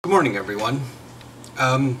morning, everyone.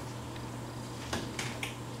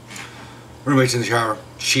 Roommate's in the shower.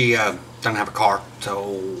 She doesn't have a car,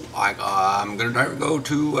 so I'm gonna try to go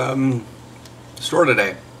to the store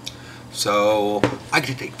today. So I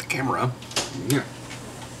can take the camera. Here.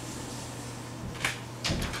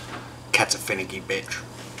 Cat's a finicky bitch.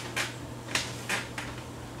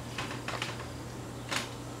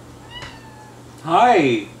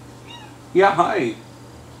 Hi. Yeah, hi.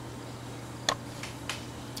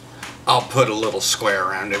 I'll put a little square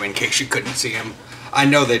around him in case you couldn't see him. I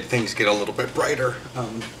know that things get a little bit brighter.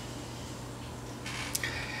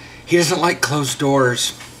 He doesn't like closed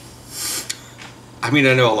doors. I mean,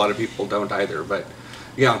 I know a lot of people don't either, but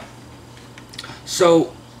yeah.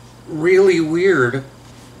 So, really weird.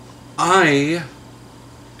 I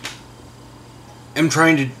am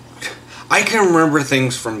trying to... I can remember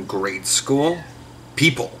things from grade school.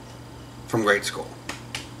 People from grade school.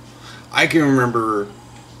 I can remember,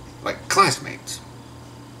 like, classmates.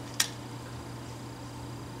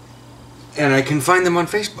 And I can find them on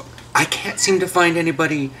Facebook. I can't seem to find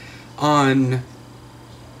anybody from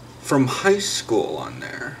high school on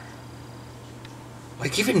there.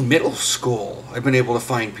 Like, even middle school, I've been able to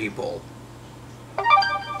find people.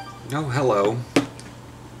 Oh, hello.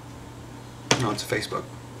 No, it's Facebook.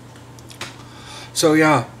 So,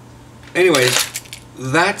 yeah. Anyways,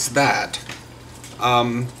 that's that. A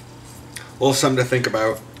little something to think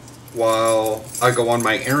about while I go on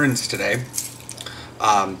my errands today.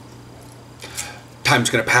 Time's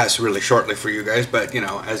going to pass really shortly for you guys, but, you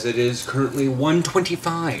know, as it is currently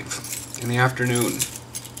 1:25 in the afternoon.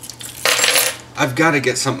 I've got to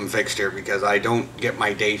get something fixed here because I don't get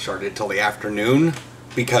my day started till the afternoon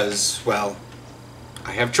because, well,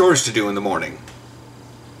 I have chores to do in the morning.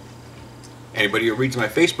 Anybody who reads my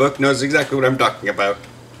Facebook knows exactly what I'm talking about.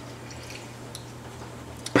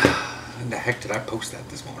 When the heck did I post that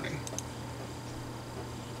this morning?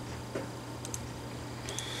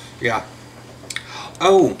 Yeah.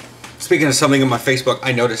 Oh, speaking of something on my Facebook,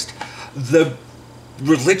 I noticed the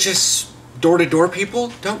religious door-to-door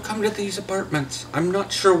people don't come to these apartments. I'm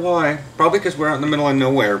not sure why. Probably because we're out in the middle of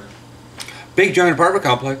nowhere. Big giant apartment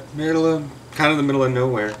complex, kind of the middle of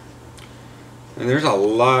nowhere. And there's a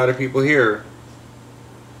lot of people here.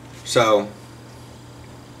 So,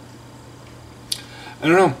 I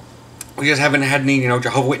don't know. We just haven't had any,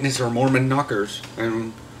 Jehovah's Witness or Mormon knockers.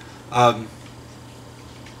 And,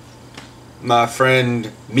 my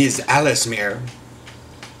friend Ms. Alice Mere,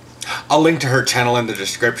 I'll link to her channel in the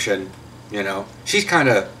description. She's kind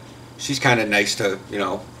of nice to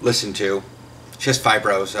listen to. She has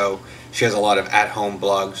fibro, so she has a lot of at-home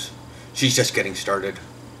blogs. She's just getting started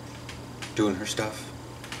doing her stuff.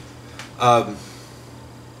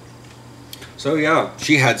 So yeah,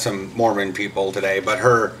 she had some Mormon people today, but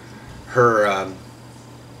her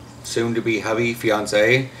soon-to-be hubby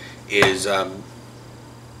fiance is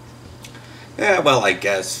yeah, well, I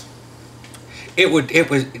guess it was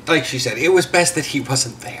like she said, it was best that he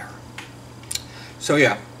wasn't there. So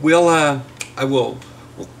yeah, we'll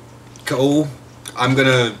go. I'm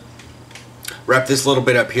gonna wrap this little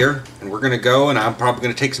bit up here, and we're gonna go, and I'm probably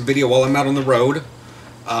gonna take some video while I'm out on the road.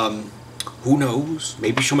 Who knows?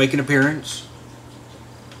 Maybe she'll make an appearance.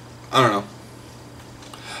 I don't know.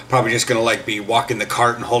 Probably just gonna be walking the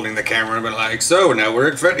cart and holding the camera and be like, so now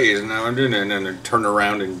we're at Freddy's, and now I'm doing it, and then turn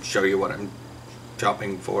around and show you what I'm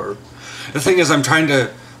shopping for. The thing is, I'm trying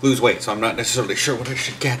to lose weight, so I'm not necessarily sure what I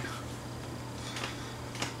should get.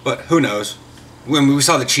 But who knows? When we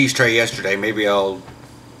saw the cheese tray yesterday, maybe I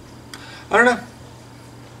don't know.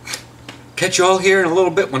 Catch you all here in a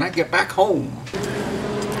little bit when I get back home.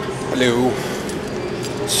 Hello.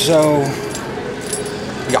 So,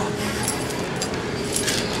 yeah.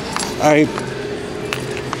 I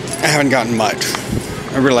haven't gotten much.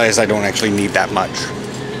 I realize I don't actually need that much.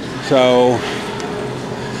 So,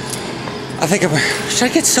 I think should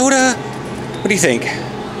I get soda? What do you think?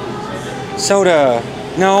 Soda.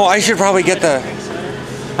 No, I should probably get the...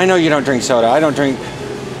 I know you don't drink soda. I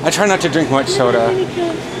try not to drink much soda.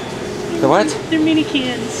 The what? They're mini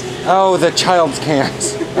cans. Oh, the child's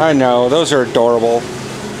cans. I know, those are adorable.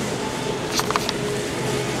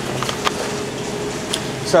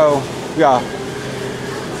 So, yeah.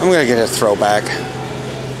 I'm gonna get a throwback.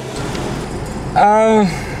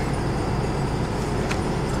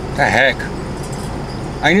 The heck?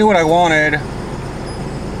 I knew what I wanted.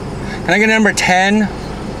 Can I get number 10?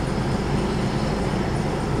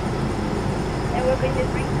 And what can you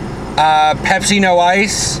drink? Pepsi no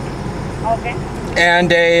ice. Okay.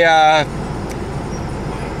 And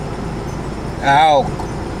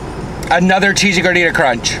another Cheesy Gordita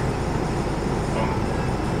Crunch.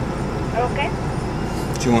 Okay.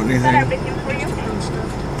 Do you want Is that anything? everything for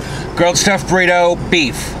you? Grilled stuffed burrito,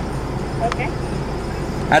 beef. Okay.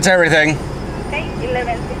 That's everything. Okay,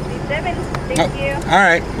 11:57. Thank you. All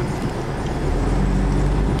right.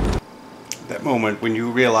 That moment when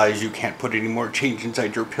you realize you can't put any more change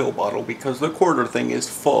inside your pill bottle because the quarter thing is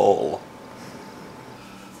full.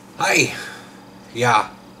 Hi. Yeah.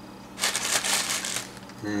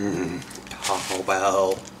 Taco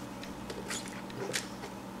Bell.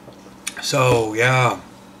 So, yeah.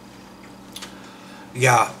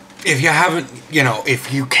 Yeah. If you haven't,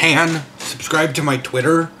 if you can, subscribe to my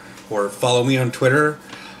Twitter or follow me on Twitter.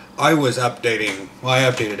 I was updating. Well, I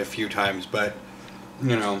updated a few times, but,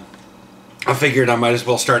 I figured I might as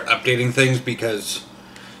well start updating things because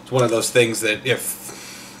it's one of those things that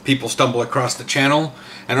if people stumble across the channel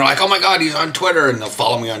and they're like, oh my god, he's on Twitter, and they'll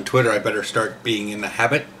follow me on Twitter, I better start being in the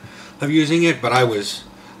habit of using it. But I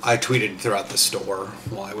tweeted throughout the store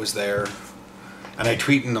while I was there, and I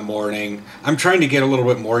tweet in the morning. I'm trying to get a little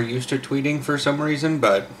bit more used to tweeting for some reason,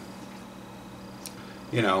 but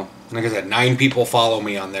like I said, 9 people follow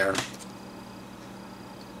me on there.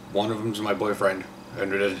 One of them's my boyfriend,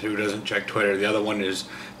 who doesn't check Twitter. The other one is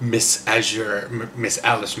Miss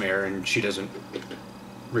Alicemere, and she doesn't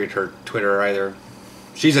read her Twitter either.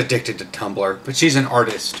 She's addicted to Tumblr, but she's an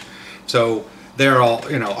artist. So they're all,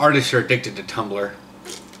 artists are addicted to Tumblr.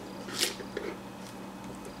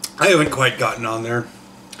 I haven't quite gotten on there.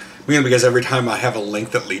 Mainly because every time I have a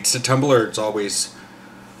link that leads to Tumblr, it's always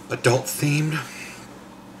adult themed.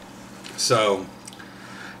 So,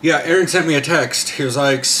 yeah, Aaron sent me a text. He was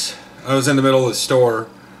like, I was in the middle of the store,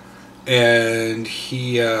 and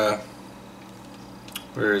he, where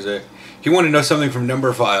is it? He wanted to know something from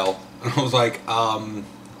Numberphile. And I was like, I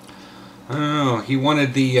don't know. He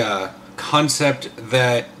wanted the concept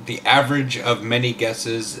that the average of many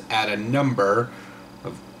guesses at a number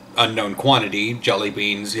of unknown quantity, jelly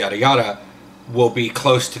beans, yada yada, will be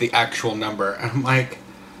close to the actual number. And I'm like,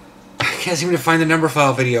 I can't seem to find the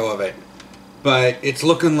Numberphile video of it. But it's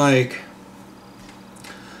looking like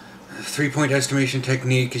a 3-point estimation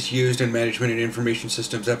technique is used in management and information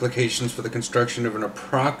systems applications for the construction of an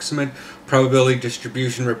approximate probability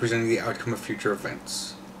distribution representing the outcome of future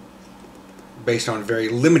events based on very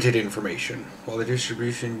limited information. While the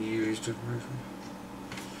distribution used...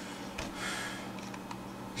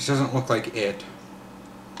 This doesn't look like it.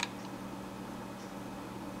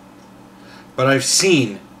 But I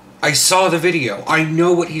saw the video. I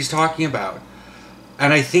know what he's talking about.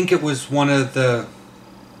 And I think it was one of the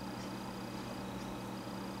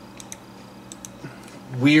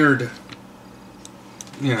weird,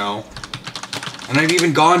 and I've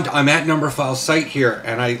even I'm at Numberphile's site here,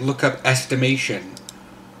 and I look up estimation,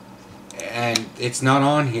 and it's not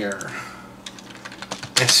on here.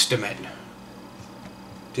 Estimate.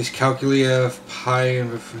 Dyscalculia of pi,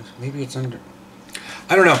 maybe it's under,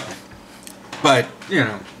 I don't know, but,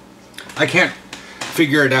 I can't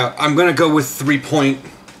figure it out. I'm gonna go with 3-point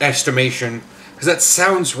estimation because that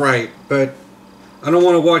sounds right, but I don't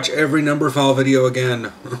want to watch every Numberphile video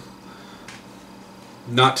again.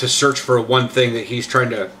 Not to search for one thing that he's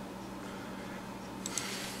trying to,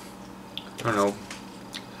 I don't know,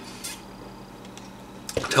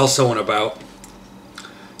 tell someone about.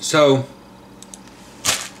 So,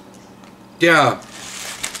 yeah,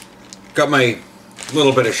 got my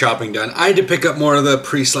little bit of shopping done. I had to pick up more of the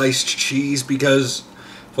pre-sliced cheese because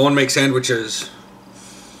if I want to make sandwiches,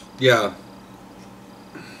 yeah,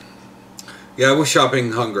 I was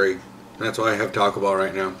shopping hungry. That's why I have Taco Bell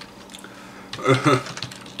right now.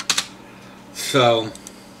 So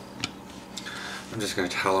I'm just gonna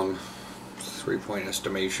tell him 3-point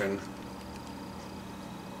estimation.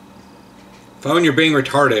 Phone, you're being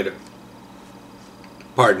retarded.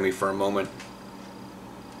 Pardon me for a moment.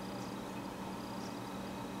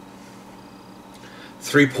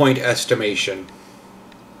 3-point estimation.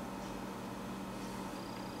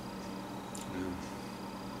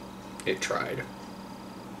 It tried.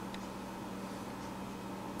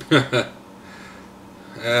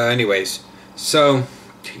 Anyways, so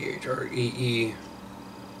THREE,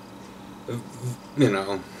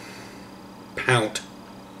 pound.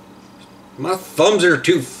 My thumbs are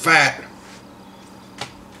too fat.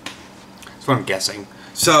 That's what I'm guessing.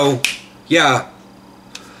 So, yeah.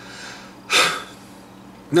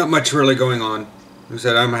 Not much really going on. Like I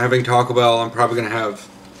said, I'm having Taco Bell. I'm probably going to have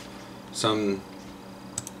something.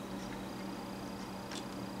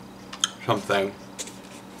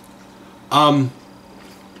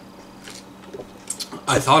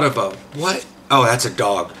 I thought of what? Oh, that's a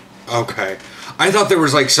dog. Okay. I thought there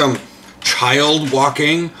was like some child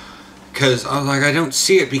walking because I was like, I don't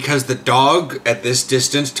see it because the dog at this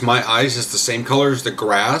distance to my eyes is the same color as the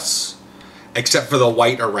grass, except for the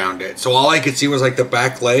white around it. So all I could see was like the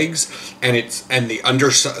back legs and the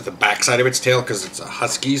underside, the back side of its tail, because it's a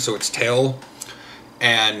husky, so its tail,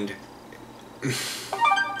 and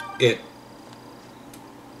it.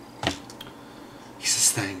 He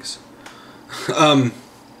says thanks.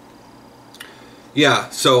 Yeah,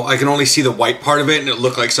 so I can only see the white part of it, and it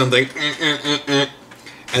looked like something.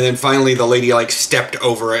 And then finally the lady like stepped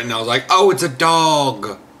over it, and I was like, oh, it's a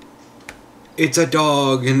dog. It's a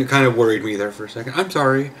dog. And it kind of worried me there for a second. I'm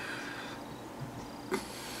sorry.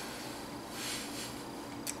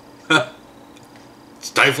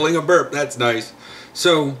 Stifling a burp. That's nice.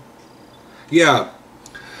 So, yeah.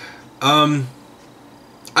 I've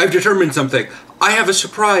determined something. I have a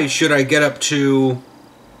surprise should I get up to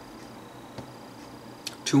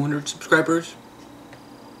 200 subscribers.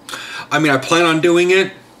 I mean, I plan on doing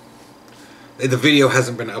it. The video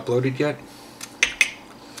hasn't been uploaded yet,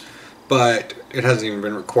 but it hasn't even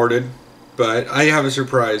been recorded. But I have a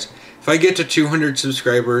surprise. If I get to 200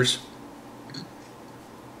 subscribers,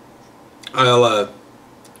 I'll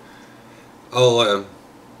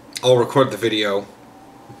record the video.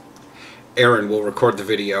 Aaron will record the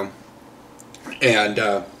video, and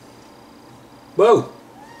whoa,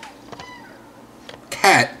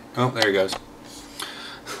 cat. Oh, there he goes.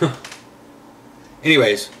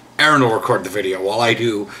 Anyways, Aaron will record the video while I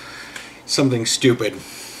do something stupid.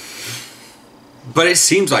 But it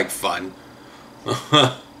seems like fun.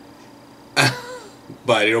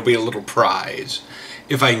 But it'll be a little prize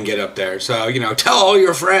if I can get up there. So, you know, tell all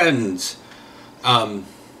your friends.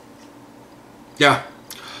 Yeah.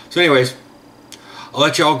 So anyways, I'll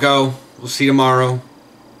let y'all go. We'll see you tomorrow.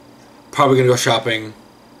 Probably gonna go shopping.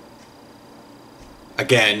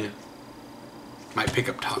 Again. Might pick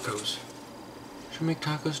up tacos. Should I make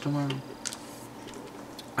tacos tomorrow?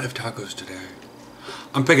 I have tacos today.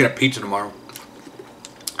 I'm picking up pizza tomorrow.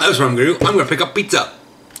 That's what I'm gonna do. I'm gonna pick up pizza.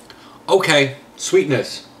 Okay.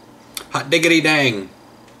 Sweetness. Hot diggity dang.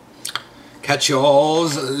 Catch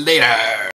y'alls later.